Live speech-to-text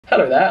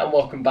Hello there and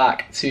welcome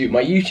back to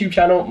my YouTube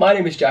channel. My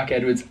name is Jack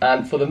Edwards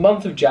and for the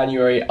month of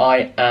January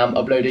I am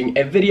uploading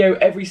a video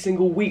every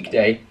single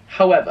weekday.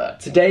 However,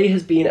 today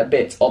has been a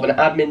bit of an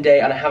admin day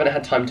and I haven't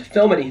had time to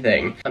film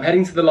anything. I'm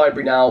heading to the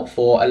library now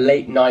for a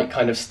late night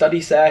kind of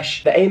study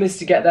sesh. The aim is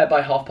to get there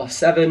by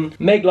 7:30,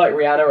 make like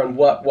Rihanna and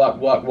work,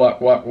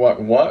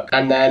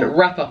 and then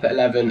wrap up at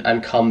 11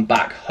 and come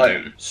back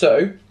home.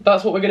 So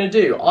that's what we're gonna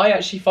do. I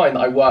actually find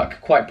that I work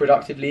quite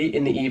productively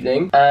in the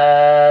evening,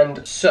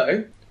 and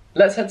so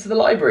let's head to the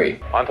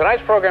library. On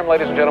tonight's program,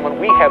 ladies and gentlemen,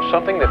 we have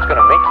something that's going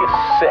to make you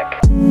sick.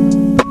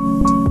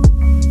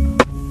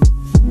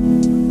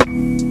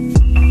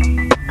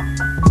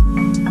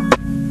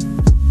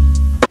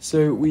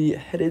 So we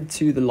headed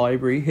to the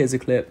library. Here's a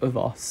clip of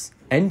us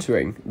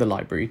entering the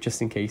library,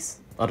 just in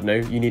case, I don't know,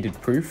 you needed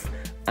proof.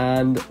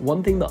 And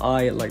one thing that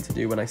I like to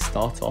do when I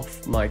start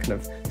off my kind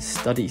of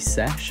study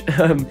sesh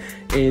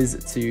is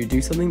to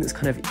do something that's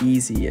kind of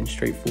easy and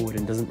straightforward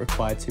and doesn't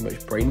require too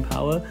much brain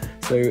power.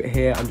 So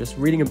here I'm just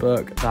reading a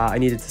book that I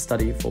needed to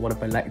study for one of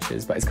my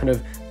lectures, but it's kind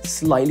of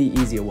slightly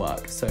easier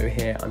work. So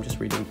here I'm just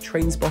reading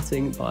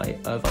Trainspotting by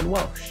Irvine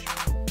Welsh.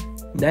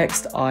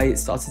 Next, I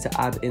started to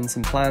add in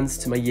some plans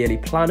to my yearly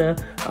planner.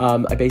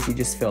 I basically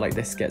just feel like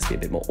this gets me a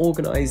bit more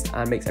organised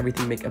and makes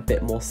everything make a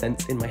bit more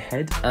sense in my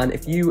head. And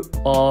if you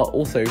are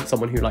also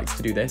someone who likes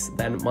to do this,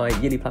 then my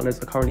yearly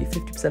planners are currently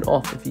 50%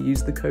 off if you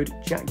use the code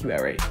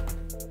JACUARY.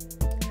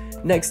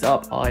 Next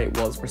up, I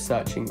was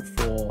researching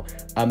for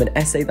an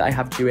essay that I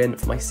have due in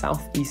for my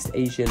Southeast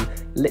Asian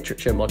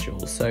literature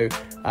module. So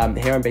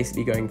here I'm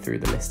basically going through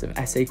the list of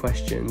essay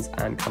questions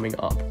and coming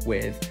up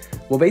with,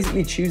 well,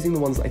 basically choosing the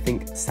ones that I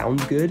think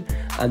sound good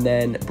and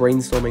then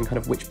brainstorming kind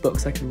of which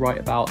books I can write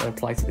about and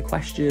apply to the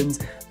questions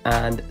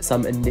and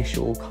some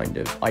initial kind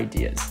of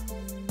ideas.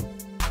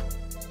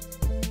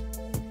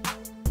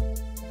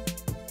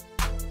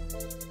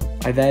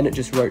 I then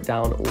just wrote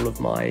down all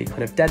of my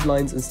kind of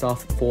deadlines and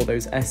stuff for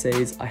those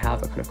essays. I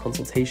have a kind of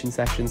consultation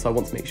session, so I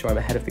want to make sure I'm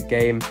ahead of the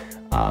game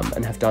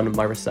and have done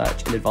my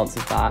research in advance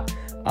of that.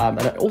 And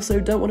I also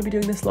don't want to be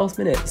doing this last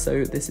minute,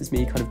 so this is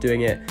me kind of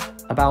doing it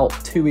about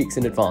 2 weeks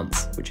in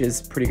advance, which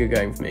is pretty good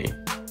going for me.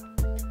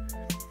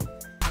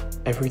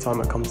 Every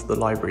time I come to the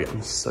library,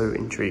 I'm so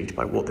intrigued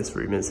by what this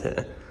room is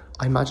here.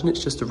 I imagine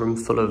it's just a room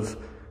full of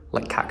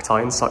like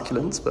cacti and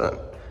succulents,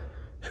 but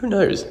who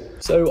knows?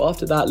 So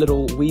after that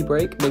little wee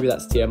break, maybe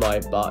that's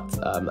TMI, but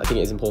I think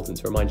it is important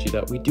to remind you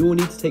that we do all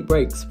need to take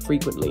breaks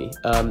frequently.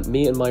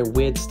 Me and my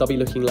weird stubby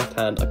looking left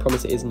hand, I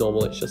promise it is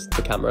normal, it's just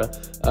the camera,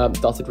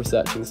 started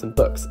researching some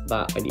books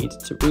that I needed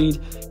to read.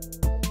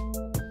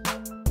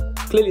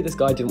 Clearly this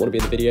guy didn't want to be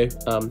in the video,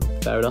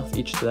 fair enough,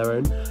 each to their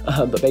own,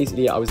 but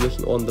basically I was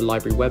looking on the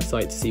library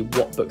website to see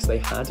what books they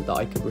had that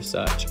I could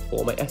research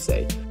for my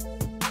essay.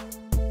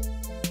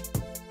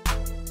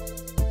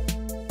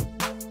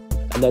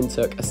 And then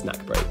took a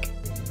snack break.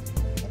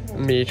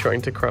 Me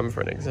trying to cram for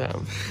an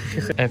exam.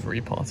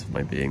 Every part of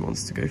my being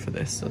wants to go for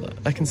this so that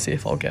I can see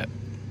if I'll get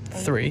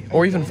 3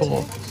 or even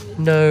 4.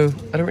 No,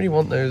 I don't really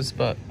want those,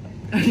 but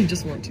You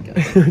just want to get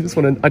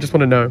I just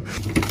want to know.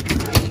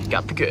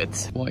 Got the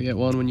goods. Why get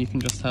one when you can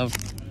just have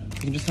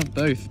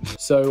both?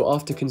 So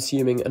after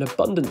consuming an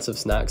abundance of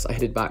snacks, I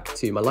headed back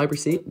to my library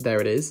seat, there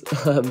it is,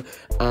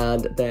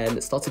 and then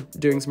started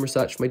doing some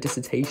research for my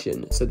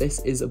dissertation. So this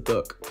is a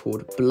book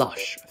called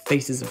Blush,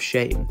 Faces of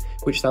Shame,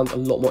 which sounds a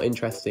lot more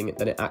interesting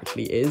than it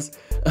actually is.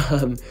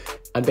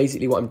 And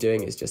basically what I'm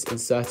doing is just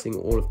inserting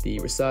all of the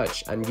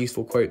research and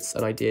useful quotes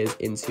and ideas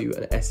into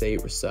an essay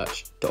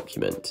research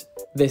document.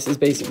 This is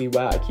basically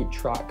where I keep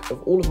track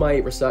of all of my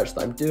research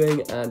that I'm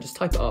doing and just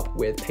type it up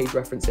with page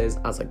references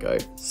as I go.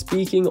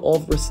 Speaking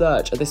of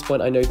research, at this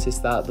point I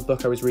noticed that the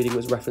book I was reading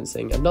was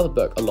referencing another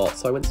book a lot,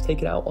 so I went to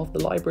take it out of the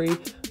library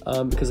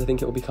because I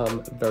think it will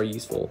become very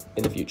useful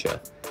in the future.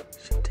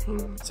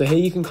 So here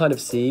you can kind of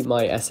see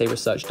my essay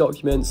research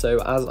document. So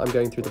as I'm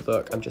going through the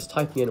book, I'm just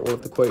typing in all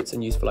of the quotes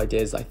and useful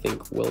ideas I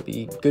think will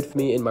be good for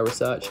me in my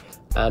research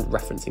and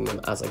referencing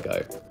them as I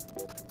go.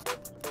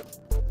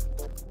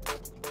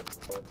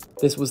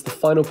 This was the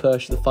final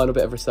push, the final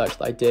bit of research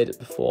that I did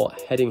before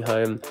heading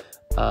home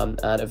and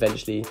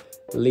eventually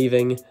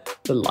leaving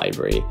the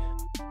library.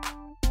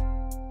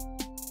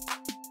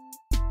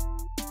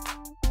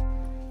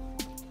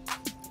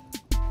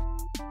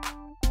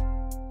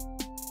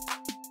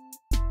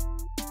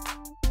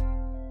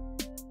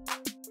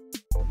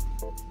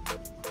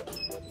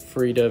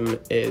 Freedom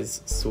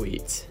is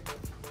sweet.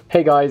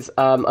 Hey guys,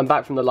 I'm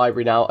back from the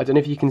library now. I don't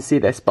know if you can see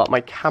this, but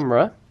my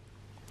camera,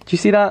 do you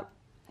see that?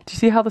 Do you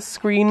see how the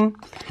screen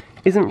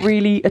isn't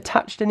really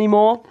attached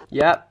anymore?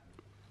 Yeah,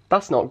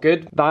 that's not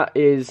good. That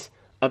is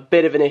a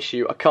bit of an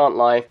issue, I can't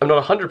lie. I'm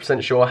not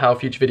 100% sure how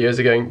future videos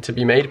are going to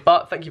be made,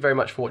 but thank you very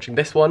much for watching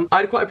this one.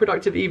 I had quite a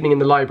productive evening in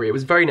the library. It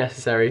was very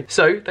necessary.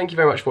 So thank you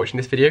very much for watching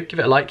this video. Give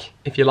it a like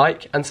if you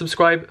like, and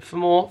subscribe for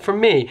more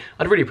from me.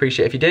 I'd really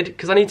appreciate it if you did,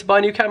 because I need to buy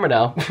a new camera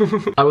now.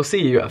 I will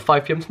see you at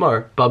 5 PM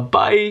tomorrow.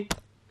 Bye-bye.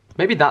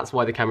 Maybe that's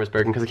why the camera's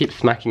broken, because I keep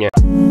smacking it.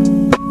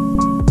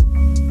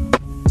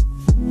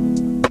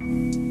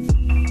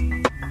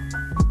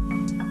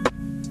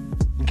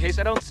 case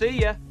I don't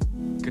see ya.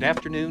 Good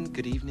afternoon,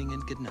 good evening,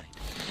 and good night.